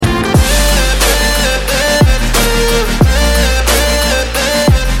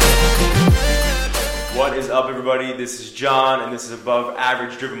everybody? This is John, and this is Above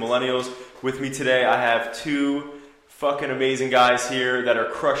Average Driven Millennials. With me today, I have two fucking amazing guys here that are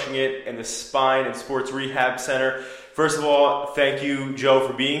crushing it in the Spine and Sports Rehab Center. First of all, thank you, Joe,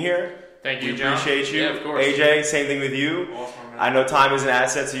 for being here. Thank you, We John. appreciate you. Yeah, of course. AJ, same thing with you. Awesome, man. I know time is an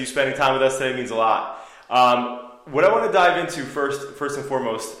asset, so you spending time with us today means a lot. What I want to dive into first and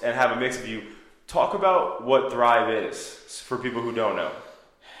foremost, and have a mix of you, talk about what Thrive is for people who don't know.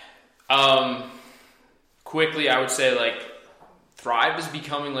 Quickly, I would say Thrive is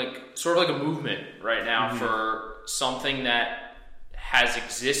becoming sort of like a movement right now for something that has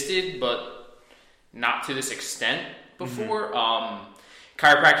existed, but not to this extent before.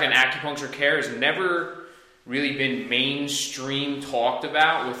 Chiropractic and acupuncture care has never really been mainstream talked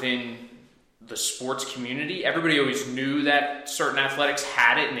about within the sports community. Everybody always knew that certain athletics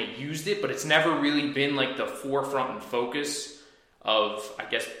had it and they used it, but it's never really been the forefront and focus of, I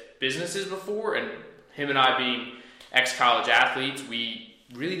guess, businesses before. And him and I being ex-college athletes, we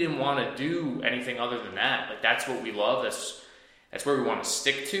really didn't want to do anything other than that. That's what we love. That's where we want to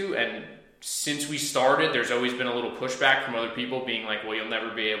stick to. And since we started, there's always been a little pushback from other people being well, you'll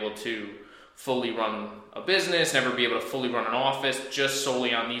never be able to fully run a business, never be able to fully run an office just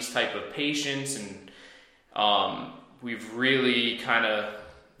solely on these type of patients. And we've really kind of...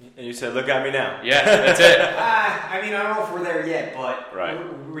 And you said, look at me now. Yeah, that's it. I don't know if we're there yet, but right.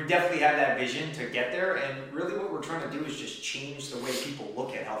 we definitely have that vision to get there. And really what we're trying to do is just change the way people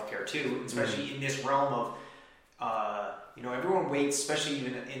look at healthcare too, especially in this realm of, everyone waits, especially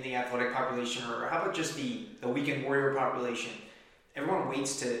even in the athletic population, or how about just the weekend warrior population? Everyone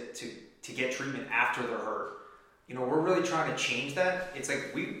waits to get treatment after they're hurt. We're really trying to change that. It's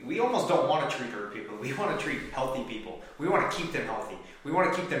we almost don't want to treat hurt people. We want to treat healthy people. We want to keep them healthy. We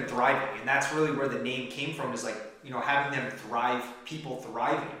want to keep them thriving. And that's really where the name came from, is having them thrive, people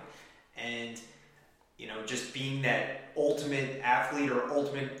thriving. And, just being that ultimate athlete or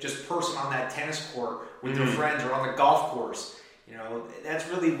ultimate just person on that tennis court with their friends or on the golf course. That's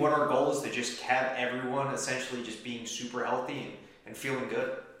really what our goal is, to just have everyone essentially just being super healthy and feeling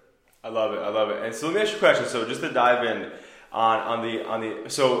good. I love it. And so let me ask you a question. So just to dive in on the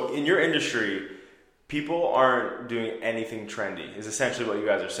so in your industry, people aren't doing anything trendy, is essentially what you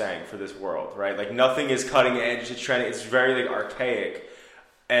guys are saying for this world, right? Nothing is cutting edge, it's trendy, it's very archaic.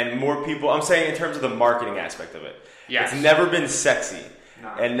 And more people, I'm saying in terms of the marketing aspect of it. Yes. It's never been sexy. No.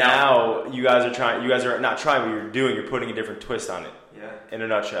 And now you guys are not trying what you're putting a different twist on it. Yeah. In a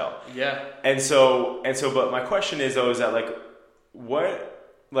nutshell. Yeah. And so but my question is though, is that what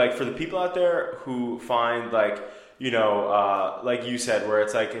for the people out there who find like you said, where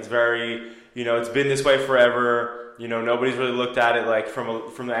it's very, it's been this way forever, nobody's really looked at it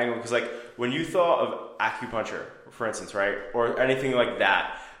from the angle, because when you thought of acupuncture, for instance, right, or anything like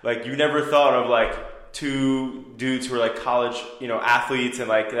that, you never thought of two dudes who are college, athletes and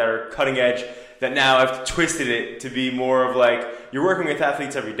that are cutting edge, that now have twisted it to be more of you're working with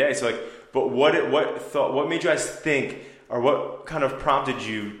athletes every day. So but what made you guys think, or what kind of prompted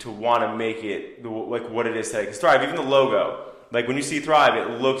you to want to make it what it is today? Because Thrive, even the logo, when you see Thrive,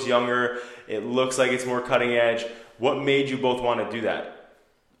 it looks younger, it looks like it's more cutting edge. What made you both want to do that?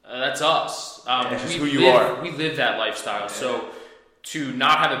 That's us. That's just who you are. We live that lifestyle. Yeah. So to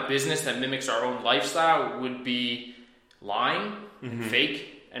not have a business that mimics our own lifestyle would be lying and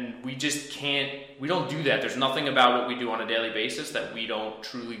fake. And we just can't, we don't do that. There's nothing about what we do on a daily basis that we don't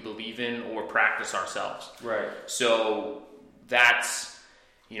truly believe in or practice ourselves. Right. So that's,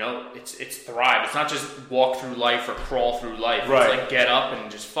 it's Thrive. It's not just walk through life or crawl through life. Right. It's get up and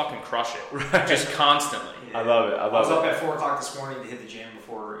just fucking crush it. Right. Just constantly. Yeah. I love it. I was up at 4 o'clock this morning to hit the gym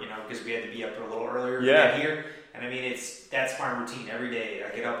before, because we had to be up a little earlier to get here. And that's my routine every day.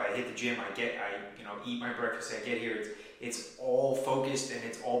 I get up, I hit the gym, I eat my breakfast, I get here. It's all focused, and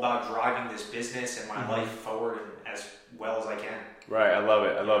it's all about driving this business and my life forward and as well as I can. Right, I love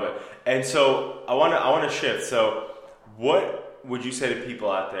it. And so I want to shift. So what would you say to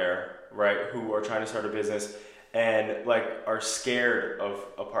people out there, right, who are trying to start a business and are scared of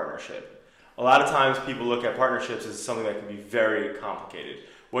a partnership? A lot of times people look at partnerships as something that can be very complicated.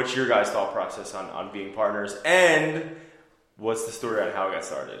 What's your guys' thought process on being partners, and what's the story on how it got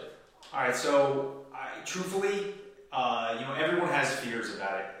started? All right, so truthfully, everyone has fears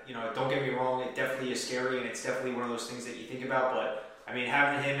about it. Don't get me wrong, it definitely is scary, and it's definitely one of those things that you think about, but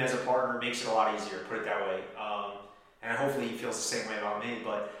having him as a partner makes it a lot easier, put it that way. And hopefully he feels the same way about me,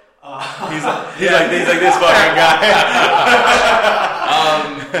 but he's like this fucking guy.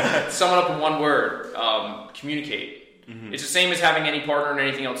 Sum it up in one word: communicate. It's the same as having any partner in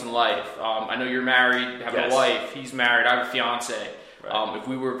anything else in life. I know you're married, have a wife. He's married. I have a fiance. Right. If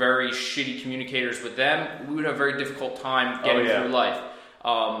we were very shitty communicators with them, we would have a very difficult time getting through life.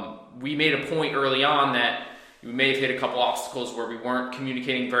 We made a point early on that we may have hit a couple obstacles where we weren't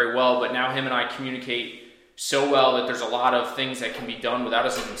communicating very well, but now him and I communicate so well that there's a lot of things that can be done without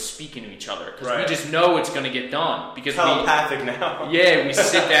us even speaking to each other, because we just know it's going to get done. Because telepathic now. Yeah, we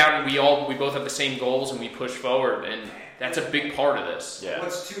sit down and we both have the same goals and we push forward, and that's a big part of this. Yeah.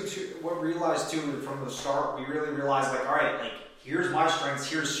 What we realized too from the start, we really realized like, all right, like here's my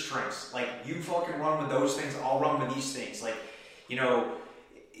strengths, here's strengths. Like you fucking run with those things, I'll run with these things. Like, you know,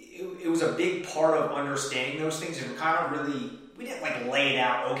 it was a big part of understanding those things, and kind of really. We didn't like lay it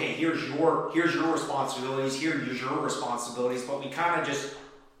out, okay, here's your responsibilities, here's your responsibilities, but we kind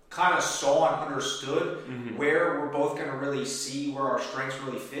of saw and understood where we're both going to really see where our strengths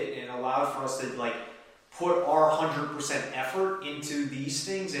really fit, and it allowed for us to like put our 100% effort into these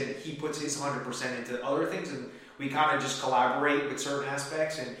things, and he puts his 100% into other things, and we kind of just collaborate with certain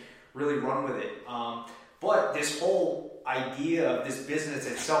aspects and really run with it. But this whole idea of this business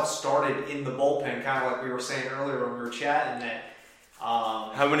itself started in the bullpen, kind of like we were saying earlier when we were chatting that.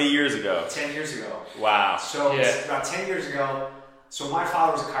 How many years ago? 10 years ago. Wow. So it's about 10 years ago. So my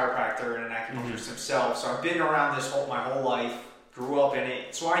father was a chiropractor and an acupuncturist himself. So I've been around this my whole life, grew up in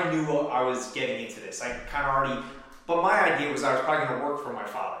it. So I knew I was getting into this. I kind of already, but my idea was I was probably going to work for my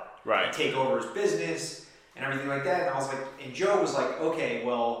father. Right. And take over his business and everything like that. And I was like, and Joe was like, okay,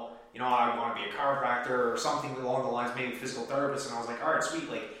 well, you know, I want to be a chiropractor or something along the lines, maybe a physical therapist. And I was like, all right, sweet.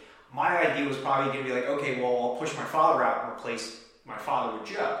 Like, my idea was probably going to be like, okay, well, I'll push my father out and replace my father with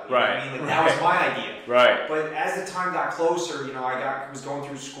Joe. You know what I mean? Like, that was my idea. Right. But as the time got closer, you know, was going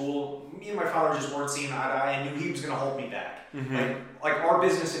through school. Me and my father just weren't seeing eye to eye. I knew he was going to hold me back. Like our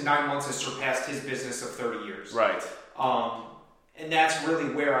business in 9 months has surpassed his business of 30 years. Right. And that's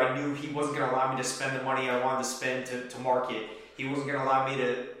really where I knew he wasn't going to allow me to spend the money I wanted to spend to market. He wasn't going to allow me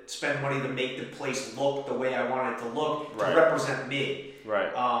to spend money to make the place look the way I wanted it to look, to represent me.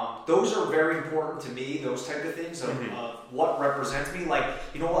 Right. Those are very important to me, those type of things of what represents me. Like,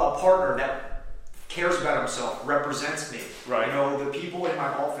 you know, a partner that cares about himself represents me. Right. You know, the people in my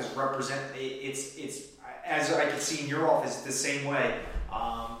office represent, it's as I can see in your office, the same way.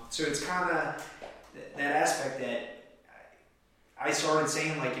 So it's kind of that aspect that I started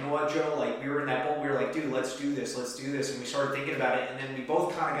saying, like, you know what, Joe, like, we were in that boat, we were like, dude, let's do this, and we started thinking about it, and then we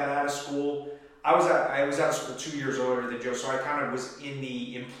both kind of got out of school. I was out of school 2 years older than Joe, so I kind of was in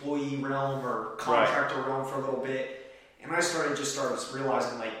the employee realm or contractor realm for a little bit, and I started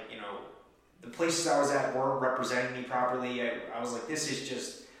realizing, like, you know, the places I was at weren't representing me properly. I was like, this is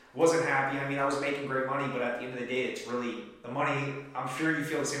just, wasn't happy. I mean, I was making great money, but at the end of the day, it's really, the money, I'm sure you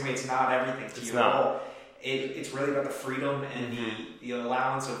feel the same way, it's not everything to you at all. It's really about the freedom and the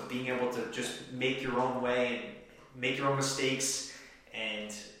allowance of being able to just make your own way and make your own mistakes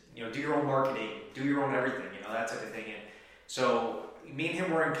and, you know, do your own marketing, do your own everything, you know, that type of thing. And so me and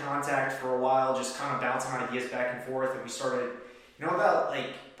him were in contact for a while, just kind of bouncing ideas back and forth. And we started, you know, about like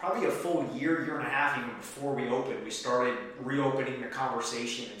probably a full year and a half even before we opened, we started reopening the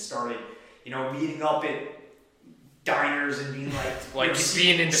conversation and started, you know, meeting up at diners and being like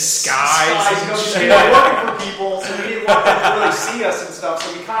being in disguise and shit. Working for people, so we didn't want them to really see us and stuff.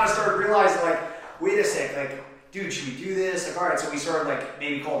 So we kind of started realizing, like, wait a sec, like, dude, should we do this? Like, all right, so we started, like,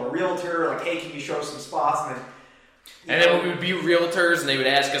 maybe called a realtor, like, hey, can you show us some spots? And then when we would be realtors and they would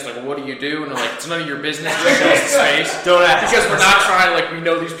ask us, like, what do you do? And we're like, it's none of your business. Just show us the space. Don't ask. Because we're not trying, like, we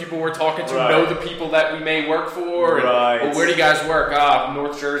know these people we're talking to, know the people that we may work for. And, well, where do you guys work?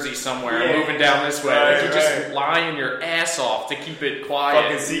 North Jersey somewhere. I'm moving down this way. Like, you're just lying your ass off to keep it quiet.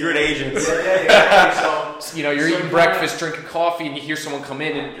 Fucking secret agents. So, you know, you're eating breakfast, drinking coffee, and you hear someone come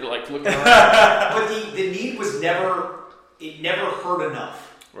in and you're, like, looking around. But the need was never hurt enough.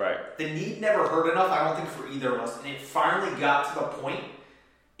 Right. The need never hurt enough, I don't think, for either of us. And it finally got to the point,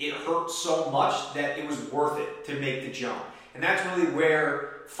 it hurt so much that it was worth it to make the jump. And that's really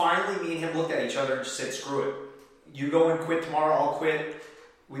where finally me and him looked at each other and just said, screw it. You go and quit tomorrow, I'll quit.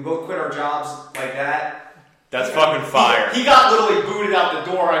 We both quit our jobs like that. That's fucking fire. He got literally booted out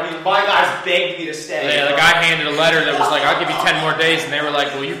the door. I mean, my guys begged me to stay. Yeah, the guy handed a letter that was like, I'll give you 10 more days. And they were like,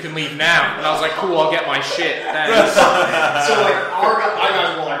 well, you can leave now. And I was like, cool, I'll get my shit. Thanks. So, like, my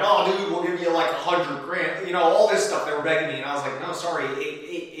guys were like, oh, dude, we'll give you like $100,000. You know, all this stuff. They were begging me. And I was like, no, sorry.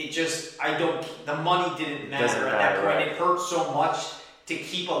 It just, the money didn't matter at that point. Right. It hurt so much to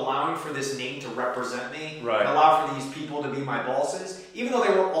keep allowing for this name to represent me. Right. And allow for these people to be my bosses. Even though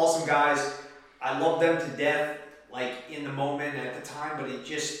they were awesome guys, I loved them to death, like, in the moment at the time, but it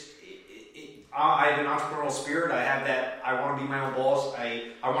just, I have an entrepreneurial spirit. I have that. I want to be my own boss.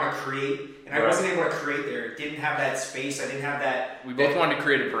 I want to create, and I wasn't able to create there. Didn't have that space. I didn't have that. We both wanted to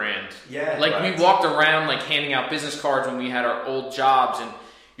create a brand. Yeah. Like we walked around like handing out business cards when we had our old jobs, and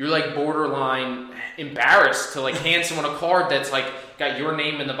you're like borderline embarrassed to like hand someone a card that's like got your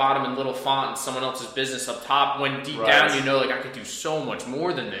name in the bottom in little font and someone else's business up top, when deep down you know like I could do so much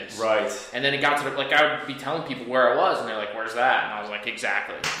more than this. Right. And then it got to the, like I would be telling people where I was and they're like, where's that? And I was like,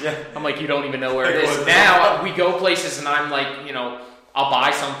 exactly. Yeah. I'm like, you don't even know where it is. Now we go places and I'm like, you know, I'll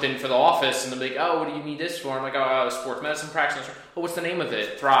buy something for the office and they'll be like, oh, what do you need this for? I'm like, oh, sports medicine practice. Oh, what's the name of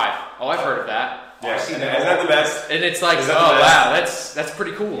it? Thrive. Oh, I've heard of that. Yeah, isn't that the best? And it's like, oh wow, that's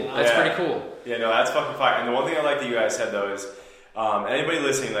pretty cool. That's pretty cool. Yeah, no, that's fucking fire. And the one thing I like that you guys said though is, anybody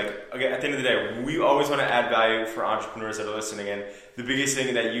listening, like, again, at the end of the day, we always want to add value for entrepreneurs that are listening. And the biggest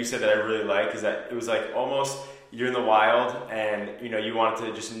thing that you said that I really like is that it was like almost you're in the wild, and you know you wanted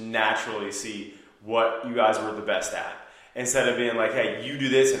to just naturally see what you guys were the best at, instead of being like, hey, you do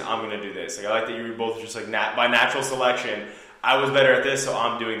this and I'm gonna do this. Like, I like that you were both just like by natural selection. I was better at this, so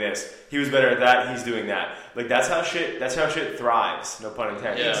I'm doing this. He was better at that, he's doing that. Like that's how shit thrives. No pun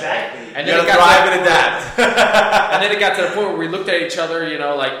intended. Yeah. Exactly. And you then gotta thrive and adapt. And then it got to the point where we looked at each other, you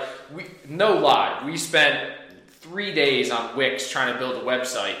know, like no lie, we spent 3 days on Wix trying to build a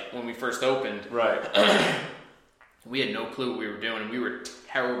website when we first opened. Right. We had no clue what we were doing, and we were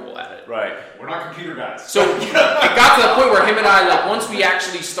terrible at it. Right. We're not computer guys. So it got to the point where him and I, like, once we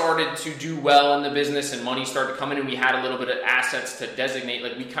actually started to do well in the business and money started to come in and we had a little bit of assets to designate,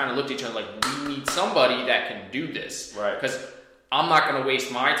 like, we kind of looked at each other like, we need somebody that can do this. Right. Because I'm not going to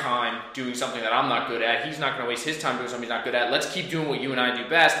waste my time doing something that I'm not good at. He's not going to waste his time doing something he's not good at. Let's keep doing what you and I do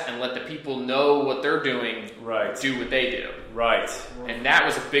best and let the people know what they're doing, Right. do what they do. Right. And that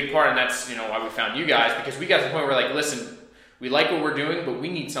was a big part, and that's, you know, why we found you guys, because we got to the point where we're like, listen, we like what we're doing, but we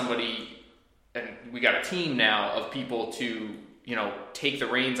need somebody, and we got a team now of people to, you know, take the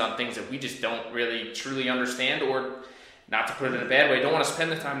reins on things that we just don't really truly understand, or, not to put it in a bad way, don't want to spend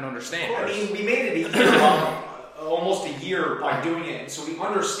the time to understand. I mean, we made it a year long, almost a year by doing it, and so we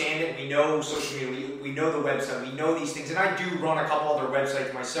understand it. We know social media, we know the website, we know these things, and I do run a couple other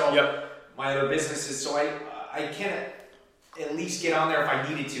websites myself. Yep. My other businesses, so I can at least get on there if I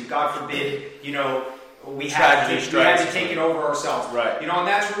needed to. God forbid, you know, we had to take it over ourselves. Right. You know, and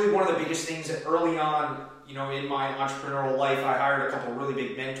that's really one of the biggest things that early on, you know, in my entrepreneurial life, I hired a couple of really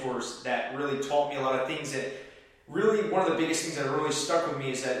big mentors that really taught me a lot of things. That really, one of the biggest things that really stuck with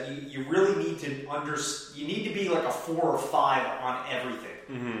me is that you really need to you need to be like a 4 or 5 on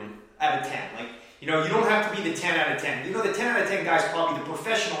everything out of 10. Like, you know, you don't have to be the 10 out of 10. You know, the 10 out of 10 guy's probably the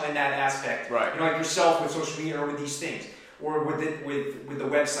professional in that aspect. Right. You know, like yourself with social media or with these things, or with the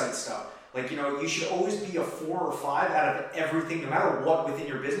website stuff. Like, you know, you should always be a 4 or 5 out of everything, no matter what within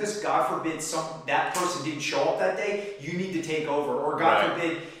your business. God forbid that person didn't show up that day, you need to take over. Or God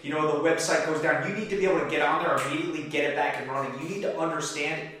forbid, you know, the website goes down, you need to be able to get on there immediately, get it back and running. You need to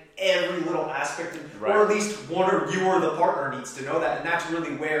understand every little aspect, or at least one or you or the partner needs to know that. And that's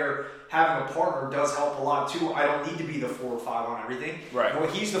really where having a partner does help a lot too. I don't need to be the 4 or 5 on everything. Right.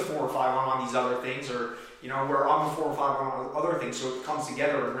 Well, he's the 4 or 5 on these other things, or, you know, where I'm the 4 or 5 on other things. So it comes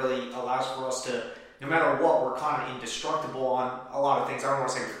together and really allows for us to, no matter what, we're kind of indestructible on a lot of things. I don't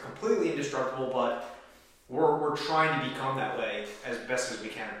want to say we're completely indestructible, but we're trying to become that way as best as we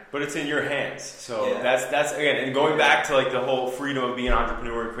can. But it's in your hands. So that's again, and going back to like the whole freedom of being an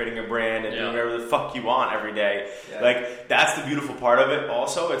entrepreneur, creating a brand, and doing whatever the fuck you want every day. Yeah. Like, that's the beautiful part of it.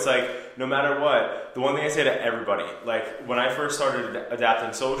 Also, it's like, no matter what, the one thing I say to everybody, like when I first started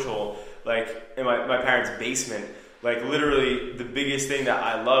adapting social, like in my parents' basement, like literally the biggest thing that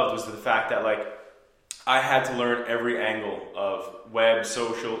I loved was the fact that like I had to learn every angle of web,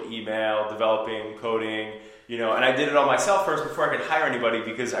 social, email, developing, coding, you know, and I did it all myself first before I could hire anybody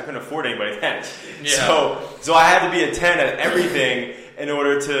because I couldn't afford anybody then. Yeah. So I had to be a 10 at everything in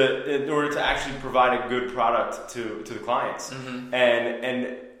order to actually provide a good product to the clients. Mm-hmm.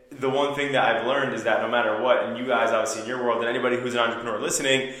 And the one thing that I've learned is that no matter what, and you guys obviously in your world, and anybody who's an entrepreneur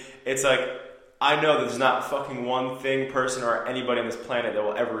listening, it's like, I know that there's not fucking one thing, person, or anybody on this planet that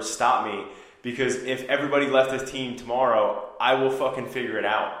will ever stop me. Because if everybody left this team tomorrow, I will fucking figure it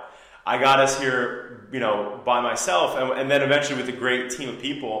out. I got us here, you know, by myself, and then eventually with a great team of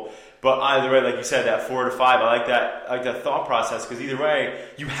people. But either way, like you said, that 4 to 5, I like that thought process. Because either way,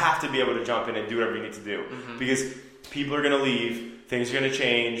 you have to be able to jump in and do whatever you need to do. Mm-hmm. Because people are going to leave, things are going to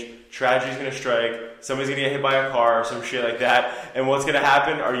change, tragedy's going to strike, somebody's going to get hit by a car or some shit like that. And what's going to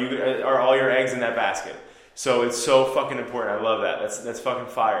happen? Are all your eggs in that basket? So it's so fucking important. I love that. That's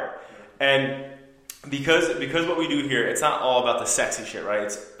fucking fire. And because what we do here, it's not all about the sexy shit,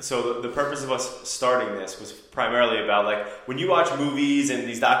 right? So the purpose of us starting this was primarily about, like, when you watch movies and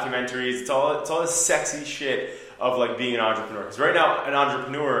these documentaries, it's all this sexy shit of, like, being an entrepreneur. Because right now, an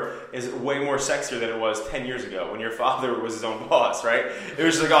entrepreneur is way more sexier than it was 10 years ago when your father was his own boss, right? It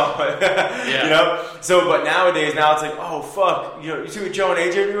was just like, oh, yeah. you know? So, but nowadays, now it's like, oh, fuck, you see what Joe and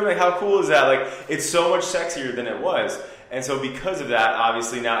AJ are doing? Like, how cool is that? Like, it's so much sexier than it was. And so because of that,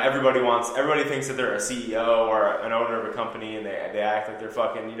 obviously now everybody thinks that they're a CEO or an owner of a company, and they act like they're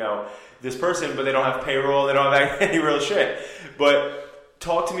fucking, this person, but they don't have payroll, they don't have any real shit. But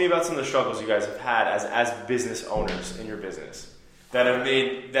talk to me about some of the struggles you guys have had as business owners in your business that have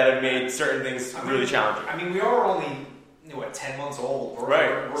made certain things really challenging. I mean, we are only 10 months old.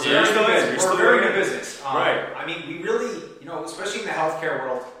 Right. We're very new business. Right. I mean, we really, especially in the healthcare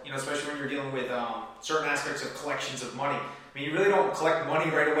world, especially when you're dealing with certain aspects of collections of money. I mean, you really don't collect money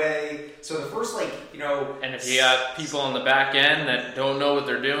right away. So the first, and if you got people on the back end that don't know what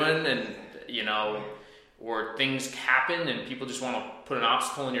they're doing, and or things happen and people just want to put an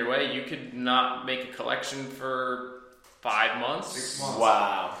obstacle in your way, you could not make a collection for 5 months. 6 months.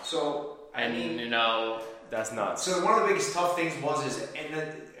 Wow. So that's nuts. So one of the biggest tough things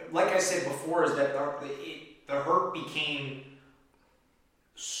like I said before, is that the hurt became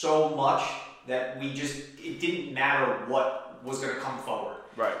so much that it didn't matter what was going to come forward.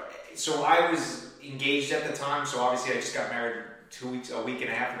 Right. So I was engaged at the time, so obviously I just got married a week and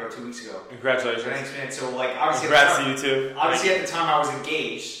a half ago, 2 weeks ago. Congratulations. Thanks, man. So obviously, congrats to you too. Obviously at the time I was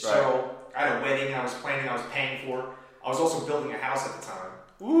engaged, right. So I had a wedding I was planning, I was paying for. I was also building a house at the time.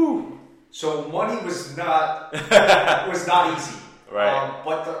 Ooh. So money was not easy. Right.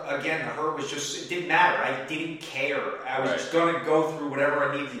 But again, the hurt was it didn't matter. I didn't care. I was just going to go through whatever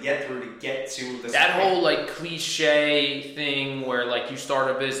I needed to get through to get to this. That whole cliche thing where you start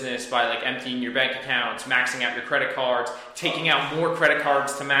a business by emptying your bank accounts, maxing out your credit cards, taking out more credit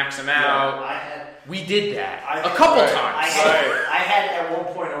cards to max them out. We did that a couple times. I had at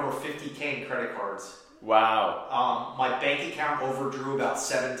one point over 50K in credit cards. Wow. My bank account overdrew about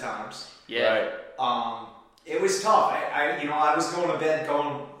 7 times. Yeah. Right. It was tough. I was going to bed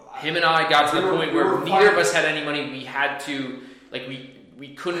going. Him and I got to the point where neither of us had any money. We had to, we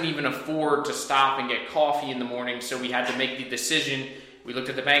couldn't even afford to stop and get coffee in the morning, so we had to make the decision. We looked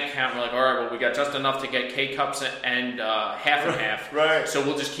at the bank account and we're like, all right, well, we got just enough to get K-Cups and half and half. Right. So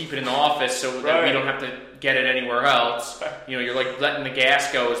we'll just keep it in the office so that we don't have to get it anywhere else. You're letting the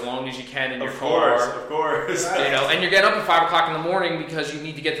gas go as long as you can in your car. Of course. And you're getting up at 5 o'clock in the morning because you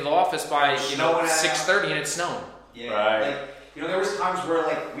need to get to the office by 6:30 and it's snowing. Yeah. Right. There was times where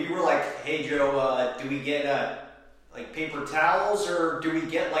we were hey Joe, do we get paper towels or do we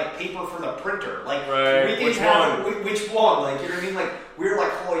get paper for the printer? Right. Which one? Which one? You know what I mean? We were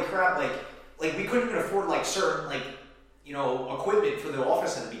holy crap! We couldn't even afford certain equipment for the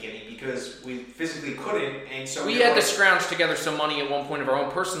office in the beginning because we physically couldn't, and so we had to scrounge together some money at one point of our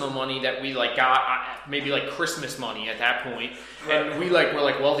own personal money that we got maybe Christmas money at that point, and we're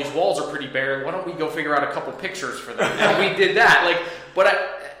well, these walls are pretty bare. Why don't we go figure out a couple pictures for them? And we did that.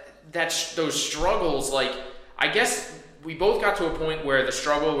 Those struggles. I guess we both got to a point where the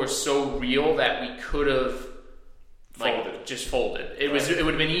struggle was so real that we could have just folded. It would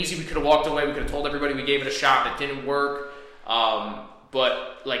have been easy. We could have walked away. We could have told everybody we gave it a shot. It didn't work.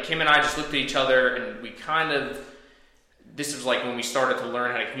 But him and I just looked at each other and we this was when we started to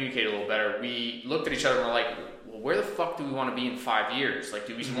learn how to communicate a little better. We looked at each other and we're well, where the fuck do we want to be in 5 years?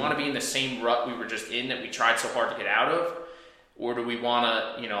 Do we want to be in the same rut we were just in that we tried so hard to get out of? Or do we want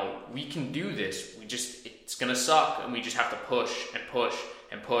to, we can do this. It's going to suck and we just have to push and push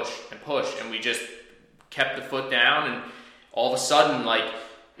and push and push. And we just kept the foot down, and all of a sudden,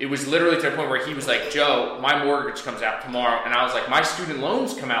 it was literally to the point where he was like, Joe, my mortgage comes out tomorrow. And I was like, my student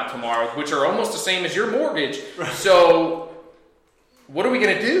loans come out tomorrow, which are almost the same as your mortgage. Right. So what are we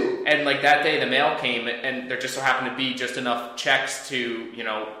going to do? And that day the mail came, and there just so happened to be just enough checks to,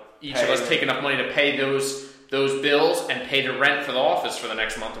 each of us take enough money to pay those bills and pay the rent for the office for the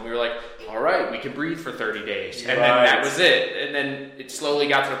next month. And we were like, all right, we can breathe for 30 days. And then that was it. And then it slowly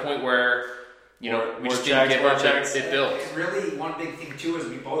got to the point where, we just didn't get it built. And really, one big thing too is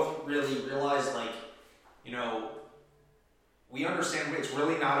we both really realized, we understand it's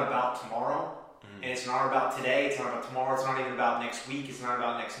really not about tomorrow, and it's not about today, it's not about tomorrow, it's not even about next week, it's not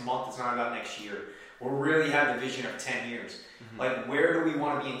about next month, it's not about next year. We really have the vision of 10 years. Where do we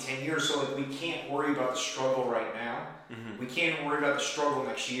want to be in 10 years? So we can't worry about the struggle right now. We can't worry about the struggle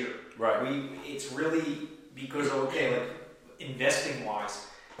next year. Right. It's really because investing wise,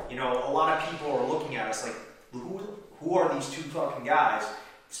 a lot of people are looking at us who are these two fucking guys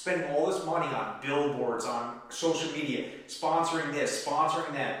spending all this money on billboards, on social media, sponsoring this,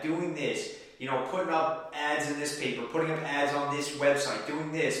 sponsoring that, doing this, putting up ads in this paper, putting up ads on this website,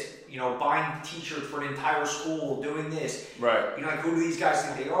 doing this, buying t-shirts for an entire school, doing this. Right. Who do these guys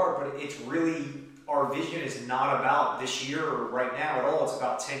think they are? But it's really, our vision is not about this year or right now at all. It's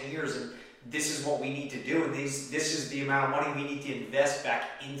about 10 years, and this is what we need to do, and this is the amount of money we need to invest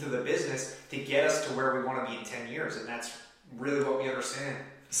back into the business to get us to where we want to be in 10 years, and that's really what we understand.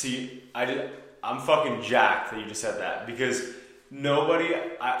 See, I'm fucking jacked that you just said that, because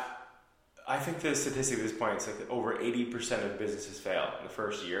I think the statistic at this point is like over 80% of businesses fail in the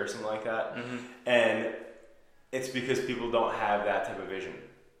first year or something like that. Mm-hmm. And it's because people don't have that type of vision.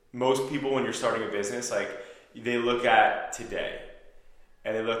 Most people, when you're starting a business, like, they look at today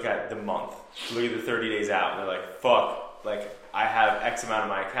and they look at the month, look at the 30 days out, and they're like, fuck, like, I have X amount in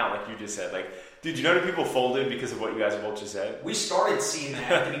my account, like you just said. Like, dude, you know how many people folded because of what you guys both just said? We started seeing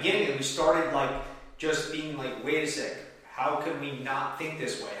that at the beginning, and we started, like, just being like, wait a sec, how can we not think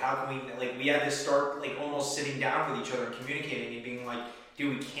this way? How can we, like, we had to start, like, almost sitting down with each other and communicating and being like,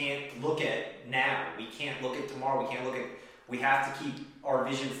 dude, we can't look at now. We can't look at tomorrow. We have to keep our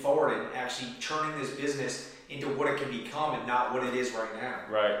vision forward and actually churning this business into what it can become and not what it is right now.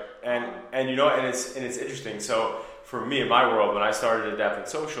 Right. And it's interesting. So for me, in my world, when I started Adapting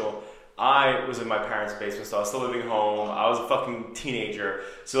Social, I was in my parents' basement, so I was still living home. I was a fucking teenager,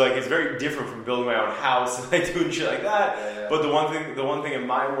 so like it's very different from building my own house and like doing shit like that. Yeah. But the one thing in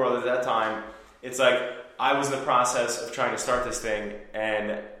my world at that time, it's like I was in the process of trying to start this thing,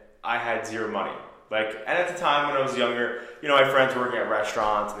 and I had zero money. Like, and at the time when I was younger, my friends were working at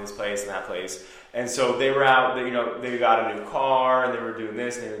restaurants and this place and that place, and so they were out. They got a new car and they were doing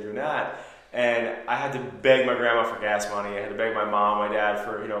this and they were doing that. And I had to beg my grandma for gas money. I had to beg my mom, my dad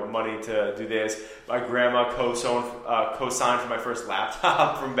for money to do this. My grandma co-signed for my first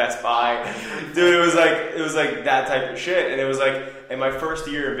laptop from Best Buy. Dude, it was like that type of shit. And it was like in my first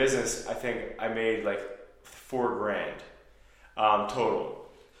year in business, I think I made like $4,000 total.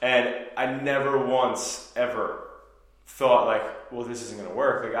 And I never once ever thought like, well, this isn't gonna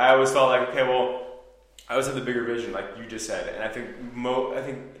work. Like I always felt like, okay, well, I always have the bigger vision, like you just said, and I think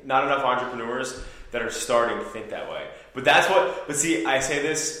not enough entrepreneurs that are starting to think that way. But see, I say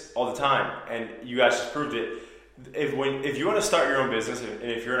this all the time, and you guys just proved it. If you want to start your own business, and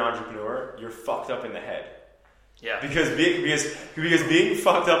if you're an entrepreneur, you're fucked up in the head. Yeah. Because being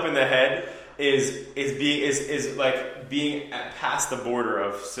fucked up in the head is like being past the border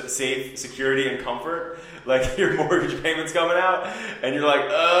of safe, security, and comfort. Like your mortgage payment's coming out, and you're like,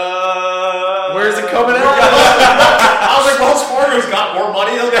 where's it coming out? I was like, Wells Fargo's got more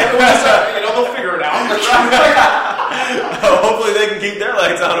money. They'll figure it out. Hopefully, they can keep their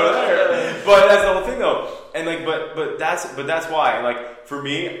lights on over there. But that's the whole thing, though. And like, but that's why. And like for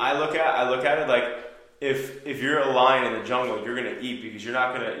me, I look at it like. If you're a lion in the jungle, you're gonna eat because you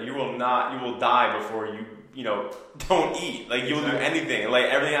will die before you don't eat. Like you will do anything, like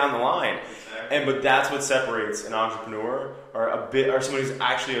everything on the line. Exactly. But that's what separates an entrepreneur or somebody who's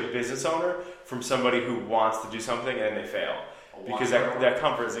actually a business owner from somebody who wants to do something and they fail. Because that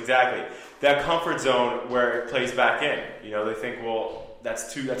comfort zone where it plays back in. They think, well,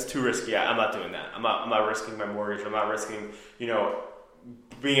 that's too risky. Yeah, I'm not doing that. I'm not risking my mortgage. I'm not risking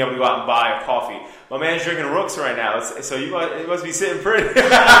being able to go out and buy a coffee. My man's drinking Rooks right now, so it must be sitting pretty. Think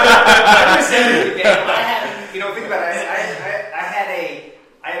about it.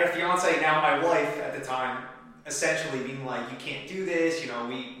 I had a fiance, now my wife at the time, essentially being like, "You can't do this." We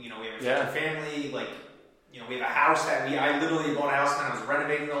have a family. Like, we have a house I literally bought a house and I was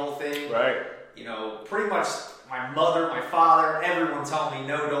renovating the whole thing. Right. Pretty much my mother, my father, everyone telling me,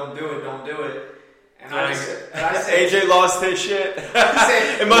 "No, don't do it, don't do it." And I said, AJ lost his shit.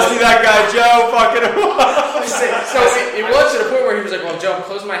 It must be that guy Joe fucking him up. It was to the point where he was like, well, Joe, I'm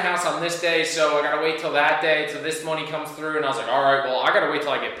closing my house on this day, so I gotta wait till that day till this money comes through. And I was like, all right, well, I gotta wait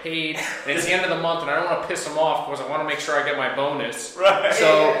till I get paid. And it's the end of the month, and I don't want to piss him off because I want to make sure I get my bonus. Right.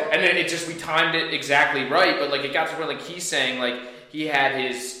 So, and then we timed it exactly right. But like, it got to where like he's saying like he had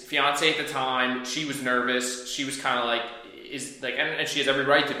his fiance at the time. She was nervous. She was kind of like. And she has every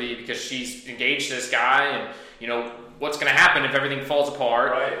right to be because she's engaged to this guy, and what's going to happen if everything falls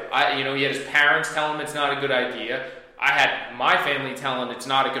apart. Right. He had his parents tell him it's not a good idea. I had my family tell him it's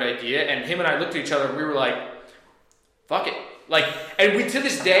not a good idea, and him and I looked at each other and we were like, "Fuck it!" Like, and we to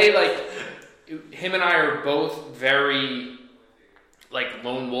this day, like, him and I are both very like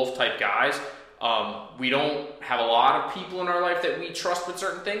lone wolf type guys. We don't have a lot of people in our life that we trust with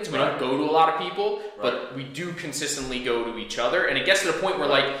certain things. We don't go to a lot of people, but we do consistently go to each other. And it gets to the point where,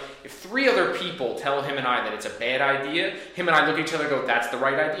 like, if 3 other people tell him and I that it's a bad idea, him and I look at each other and go, that's the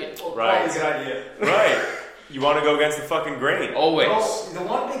right idea. Well, Right. Probably a good idea. Right. You want to go against the fucking grain. Always. Well, the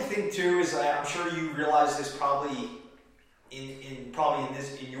one big thing too is I'm sure you realize this probably in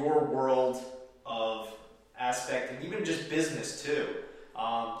your world of aspect, and even just business too.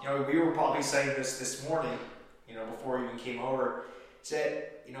 We were probably saying this morning, before you even came over. Said,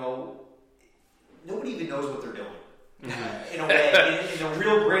 nobody even knows what they're doing in a way, in the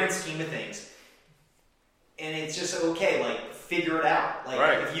real grand scheme of things. And it's just okay, like figure it out. Like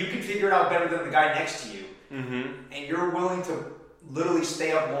right. if you can figure it out better than the guy next to you. Mm-hmm. And you're willing to literally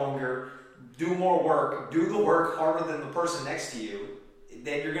stay up longer, do more work, do the work harder than the person next to you,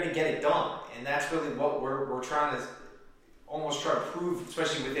 then you're going to get it done. And that's really what we're trying to almost try to prove,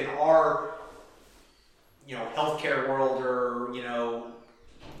 especially within our, healthcare world or,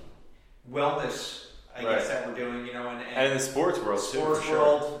 wellness, I guess, that we're doing, and in the sports world too. Sports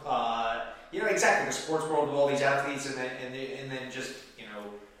world, exactly, the sports world with all these athletes and then just,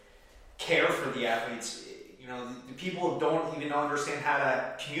 care for the athletes. The people don't even understand how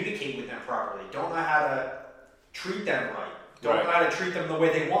to communicate with them properly, don't know how to treat them right, don't know how to treat them the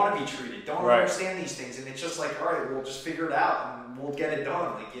way they want to be treated, don't understand these things, and it's just like, all right, we'll just figure it out and we'll get it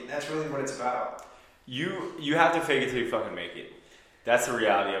done. Like, that's really what it's about. You have to fake it till you fucking make it. That's the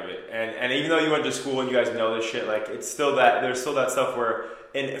reality of it. And even though you went to school and you guys know this shit, like there's still that stuff where,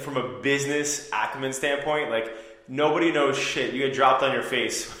 from a business acumen standpoint, like nobody knows shit. You get dropped on your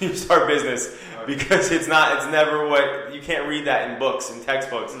face when you start business because it's never what, you can't read that in books and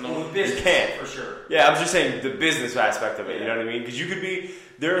textbooks. No, business, you can't. For sure. Yeah, I'm just saying the business aspect of it, you know what I mean? Because you could be,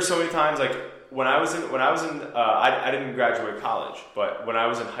 there are so many times, like when I I didn't graduate college, but when I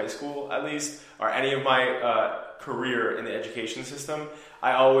was in high school at least, or any of my career in the education system,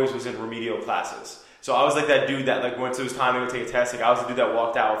 I always was in remedial classes. So I was like that dude that, like, once it was time to go take a test, like I was the dude that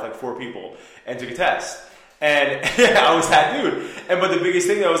walked out with like 4 people and took a test. And I was that dude. But the biggest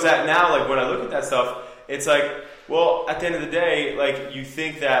thing though is that now, like when I look at that stuff, it's like, well, at the end of the day, like you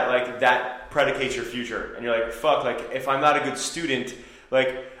think that like that predicates your future, and you're like, fuck, like if I'm not a good student,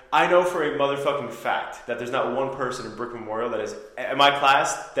 like I know for a motherfucking fact that there's not one person in Brick Memorial that is in my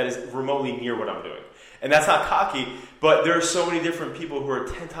class that is remotely near what I'm doing. And that's not cocky, but there are so many different people who are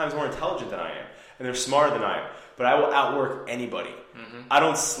 10 times more intelligent than I am, and they're smarter than I am. But I will outwork anybody. Mm-hmm. I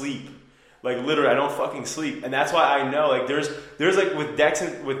don't sleep. Like literally, I don't fucking sleep. And that's why I know, like there's like with death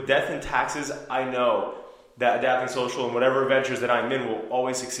and taxes, I know that Adapting Social and whatever ventures that I'm in will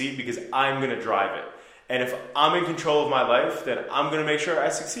always succeed because I'm going to drive it. And if I'm in control of my life, then I'm going to make sure I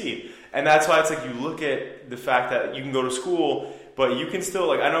succeed. And that's why it's like you look at the fact that you can go to school, but you can still,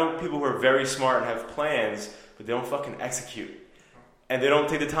 like, I know people who are very smart and have plans, but they don't fucking execute. And they don't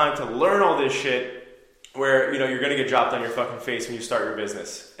take the time to learn all this shit where, you're going to get dropped on your fucking face when you start your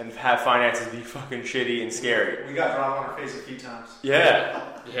business and have finances be fucking shitty and scary. We got dropped on our face a few times. Yeah.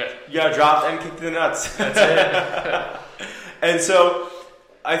 Yeah. You got dropped and kicked in the nuts. That's it. And so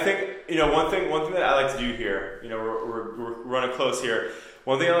I think, one thing that I like to do here, we're running close here.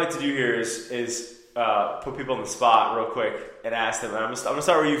 One thing I like to do here is put people on the spot real quick and ask them. And I'm gonna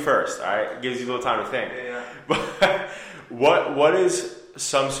start with you first. All right, it gives you a little time to think. Yeah. But what is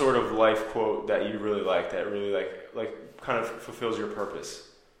some sort of life quote that you really like, that really like kind of fulfills your purpose?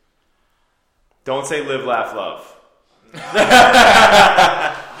 Don't say live, laugh, love.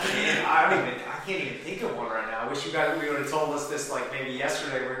 I can't even think of one right now. I wish we would have told us this like maybe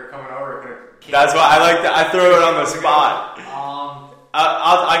yesterday when we were coming over. That's why I like that. I throw it on the spot.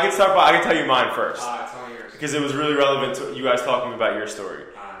 I can start by, I can tell you mine first. It's all yours. Because it was really relevant to you guys talking about your story.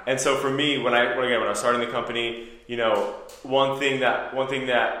 And so for me, when I was starting the company, one thing that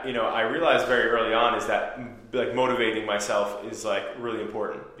I realized very early on is that like motivating myself is like really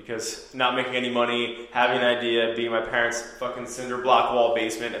important, because not making any money, having an idea, being in my parents' fucking cinder block wall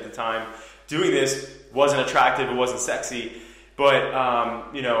basement at the time, doing this wasn't attractive, it wasn't sexy, but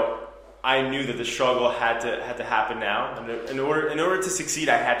I knew that the struggle had to happen now. And in order to succeed,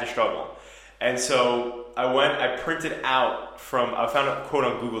 I had to struggle. And so I printed out I found a quote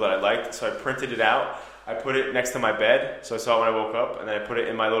on Google that I liked, so I printed it out. I put it next to my bed, so I saw it when I woke up, and then I put it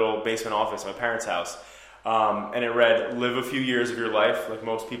in my little basement office, my parents' house. And it read, live a few years of your life like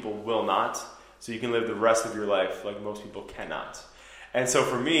most people will not, so you can live the rest of your life like most people cannot. And so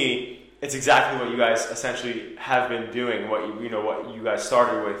for me, it's exactly what you guys essentially have been doing, what you guys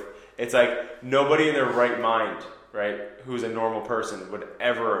started with. It's like nobody in their right mind, right, who's a normal person would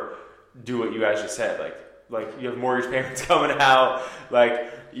ever do what you guys just said. Like you have mortgage payments coming out, like,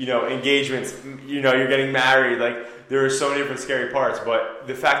 engagements, you're getting married. Like there are so many different scary parts, but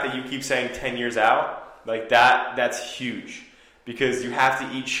the fact that you keep saying 10 years out, like that's huge. because you have to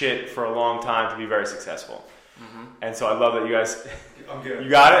eat shit for a long time to be very successful. Mm-hmm. And so I love that you guys. I'm good. You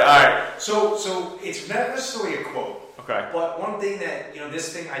got it. All right. So it's not necessarily a quote. Okay. But one thing that,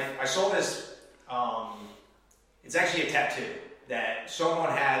 this thing, I saw this, it's actually a tattoo that someone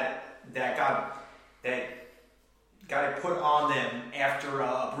had that got it put on them after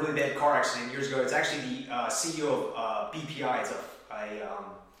a really bad car accident years ago. It's actually the CEO of BPI. It's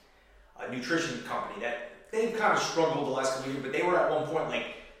a nutrition company that they've kind of struggled the last couple of years, but they were at one point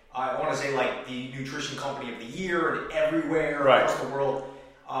I want to say the nutrition company of the year and everywhere across the world.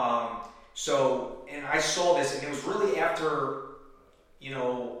 And I saw this, and it was really after,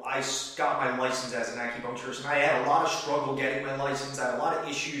 I got my license as an acupuncturist, and I had a lot of struggle getting my license. I had a lot of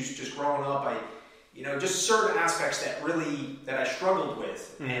issues just growing up. Just certain aspects that I struggled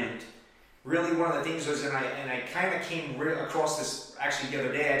with. Mm-hmm. And really one of the things was, and I kind of came across this actually the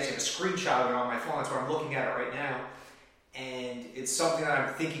other day. I actually have a screenshot of it on my phone. That's where I'm looking at it right now. And it's something that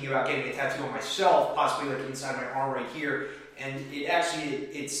I'm thinking about getting a tattoo on myself, possibly inside my arm right here. And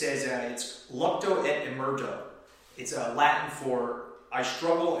it says it's lucto et emergo. It's Latin for I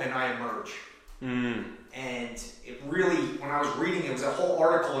struggle and I emerge. Mm. And it really, when I was reading it, it was a whole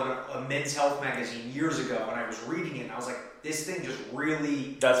article in a Men's Health magazine years ago, and I was reading it, and I was like, this thing just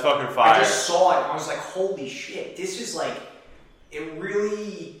really... That's fucking fire. I just saw it, and I was like, holy shit, this is it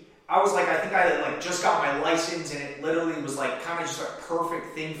really... I was I think I just got my license, and it literally was kind of just a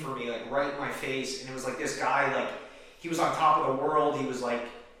perfect thing for me, right in my face, and it was this guy, he was on top of the world, he was a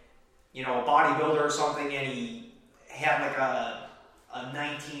bodybuilder or something, and he had a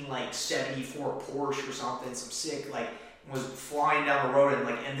 1974 Porsche or something, some sick, was flying down the road and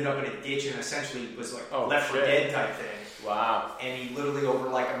ended up in a ditch and essentially was Left 4 Dead type thing. Wow. And he literally over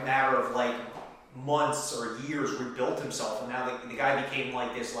a matter of months or years rebuilt himself, and now the guy became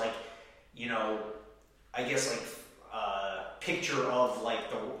this I guess picture of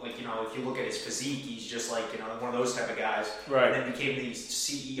if you look at his physique, he's just one of those type of guys. Right. And then became the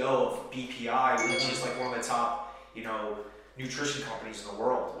CEO of BPI, which is one of the top nutrition companies in the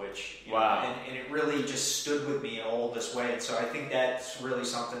world, which wow. And it really just stood with me all this way, and so I think that's really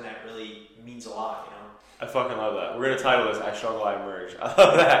something that really means a lot, I fucking love that. We're gonna title this "I Struggle, I Emerge." I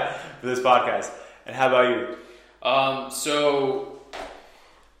love that for this podcast. And how about you? So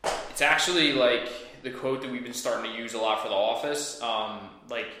it's actually the quote that we've been starting to use a lot for the office.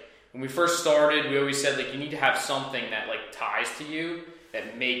 When we first started, we always said you need to have something that ties to you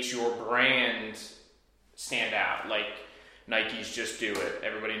that makes your brand stand out. Nike's Just Do It.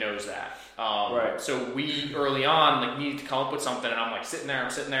 Everybody knows that. Right. So we early on needed to come up with something, and I'm sitting there,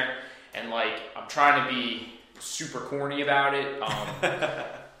 and I'm trying to be super corny about it.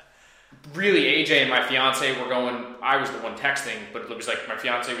 Really, AJ and my fiance were going. I was the one texting, but it was my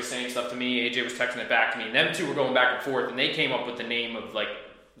fiance was saying stuff to me. AJ was texting it back to me, and them two were going back and forth, and they came up with the name of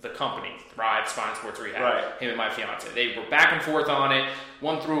the company, Thrive Spine Sports Rehab. Right. Him and my fiance. They were back and forth on it.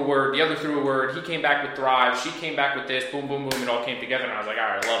 One threw a word, the other threw a word. He came back with Thrive. She came back with this. Boom, boom, boom. It all came together, and I was all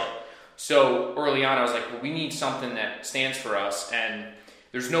right, I love it. So early on, I was well, we need something that stands for us, and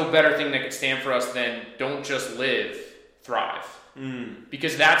there's no better thing that could stand for us than don't just live, thrive. Mm.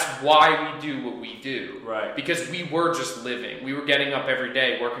 Because that's why we do what we do. Right. Because we were just living. We were getting up every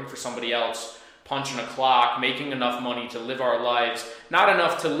day, working for somebody else, punching a clock, making enough money to live our lives. Not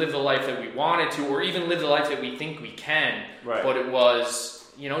enough to live the life that we wanted to, or even live the life that we think we can. Right. But it was,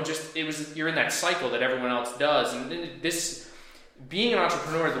 you're in that cycle that everyone else does. And this, being an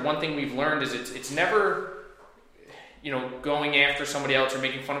entrepreneur, the one thing we've learned is it's never, going after somebody else or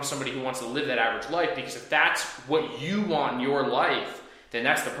making fun of somebody who wants to live that average life, because if that's what you want in your life, then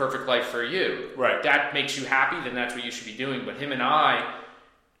that's the perfect life for you. Right. If that makes you happy, then that's what you should be doing. But him and I,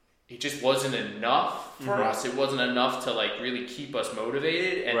 it just wasn't enough for us. It wasn't enough to really keep us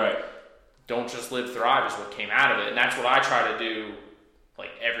motivated. And right. Don't just live, thrive is what came out of it. And that's what I try to do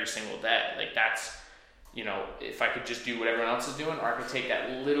every single day. That's, if I could just do what everyone else is doing, or I could take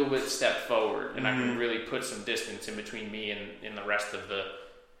that little bit step forward, and I can really put some distance in between me and the rest of the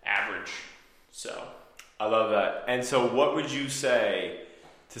average. So I love that. And so what would you say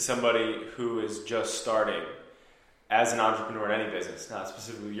to somebody who is just starting as an entrepreneur in any business, not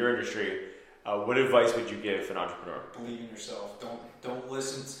specifically your industry? What advice would you give an entrepreneur? Believe in yourself. Don't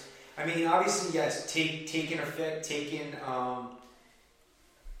listen. I mean, obviously, yes, take in effect, take in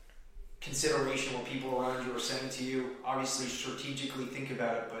consideration what people around you are saying to you. Obviously, strategically think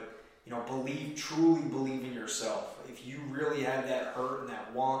about it, but truly believe in yourself. If you really have that hurt and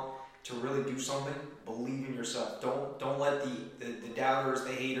that want to really do something, believe in yourself. Don't let the doubters,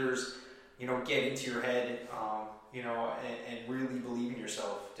 the haters, get into your head, and really believe in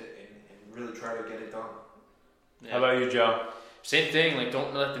yourself and really try to get it done. Yeah. How about you, Joe? same thing. Like,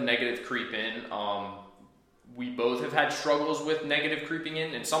 don't let the negative creep in. We both have had struggles with negative creeping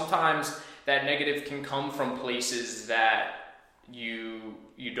in, and sometimes that negative can come from places that you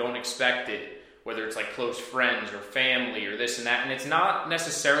don't expect it. Whether it's like close friends or family or this and that. And it's not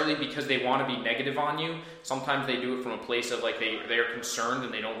necessarily because they want to be negative on you. Sometimes they do it from a place of like they're concerned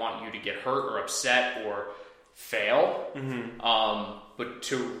and they don't want you to get hurt or upset or fail. But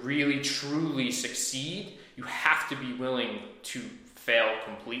to really truly succeed, you have to be willing to fail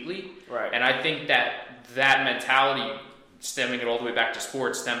completely. Right. And I think that mentality, stemming it all the way back to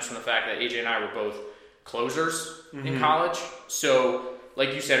sports, stems from the fact that AJ and I were both closers in college. So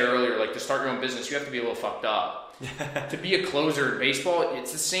like you said earlier, like to start your own business, you have to be a little fucked up. To be a closer in baseball,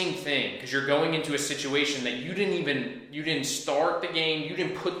 it's the same thing because you're going into a situation that you didn't start the game, you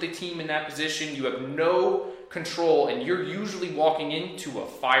didn't put the team in that position, you have no control, and you're usually walking into a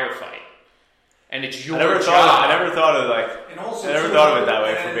firefight, and it's your job. I never thought of it that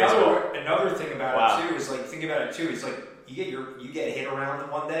way for baseball. Another thing about it too is like think about it too. It's like you get hit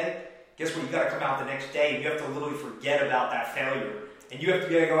around one day. Guess what? You got to come out the next day, and you have to literally forget about that failure. And you have to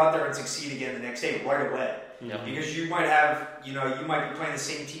go out there and succeed again the next day right away. Yep. Because you might have, you might be playing the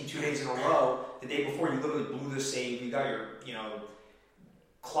same team 2 days in a row. The day before, you literally blew the save. You got your,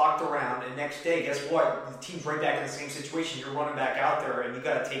 clocked around. And next day, guess what? The team's right back in the same situation. You're running back out there, and you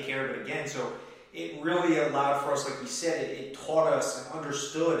got to take care of it again. So it really allowed for us, like we said, it taught us and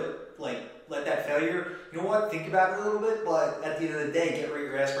understood, like, let that failure, you know what? Think about it a little bit, but at the end of the day, get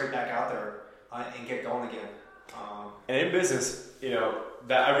your ass right back out there and get going again. And in business,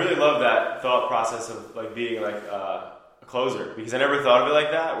 that I really love that thought process of like being like a closer because I never thought of it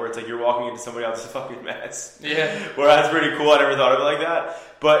like that. Where it's like you're walking into somebody else's fucking mess. Yeah. Where that's pretty cool. I never thought of it like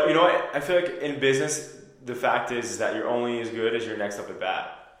that. But you know what? I feel like in business, the fact is that you're only as good as your next up at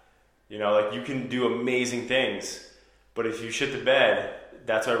bat. Like you can do amazing things, but if you shit the bed,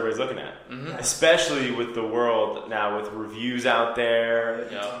 that's what everybody's looking at. Especially with the world now, with reviews out there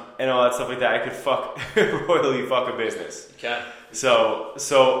and all that stuff like that. I could royally fuck a business. Okay.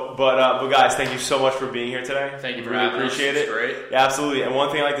 But guys, thank you so much for being here today. Thank you for really having us. Appreciate it. Great. Yeah, absolutely. And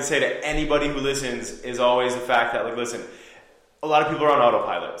one thing I like to say to anybody who listens is always the fact that, like, listen, a lot of people are on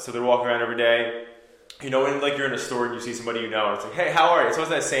autopilot, so they're walking around every day. When like you're in a store and you see somebody and it's like, hey, how are you? It's always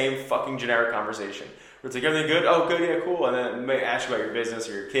that same fucking generic conversation. Where it's like, everything good? Oh, good, yeah, cool. And then may ask you about your business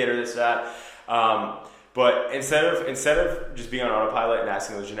or your kid or this, that. But instead of just being on autopilot and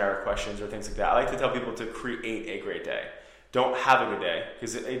asking those generic questions or things like that, I like to tell people to create a great day. Don't have a good day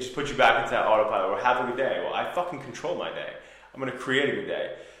because it just puts you back into that autopilot. Or have a good day. Well, I fucking control my day. I'm going to create a good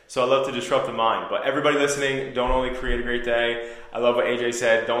day. So I love to disrupt the mind. But everybody listening, don't only create a great day. I love what AJ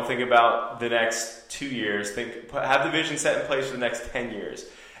said. Don't think about the next 2 years. Have the vision set in place for the next 10 years.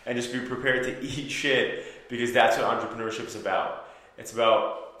 And just be prepared to eat shit because that's what entrepreneurship is about. It's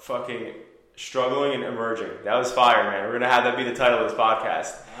about fucking struggling and emerging. That was fire, man. We're going to have that be the title of this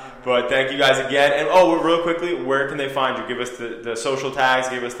podcast. But thank you guys again. And real quickly, where can they find you? Give us the social tags,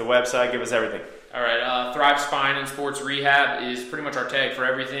 give us the website, give us everything. All right, Thrive Spine and Sports Rehab is pretty much our tag for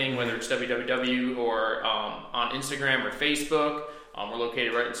everything, whether it's www or on Instagram or Facebook. We're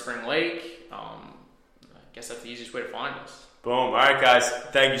located right in Spring Lake. I guess that's the easiest way to find us. Boom. All right, guys.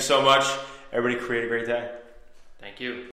 Thank you so much. Everybody create a great day. Thank you.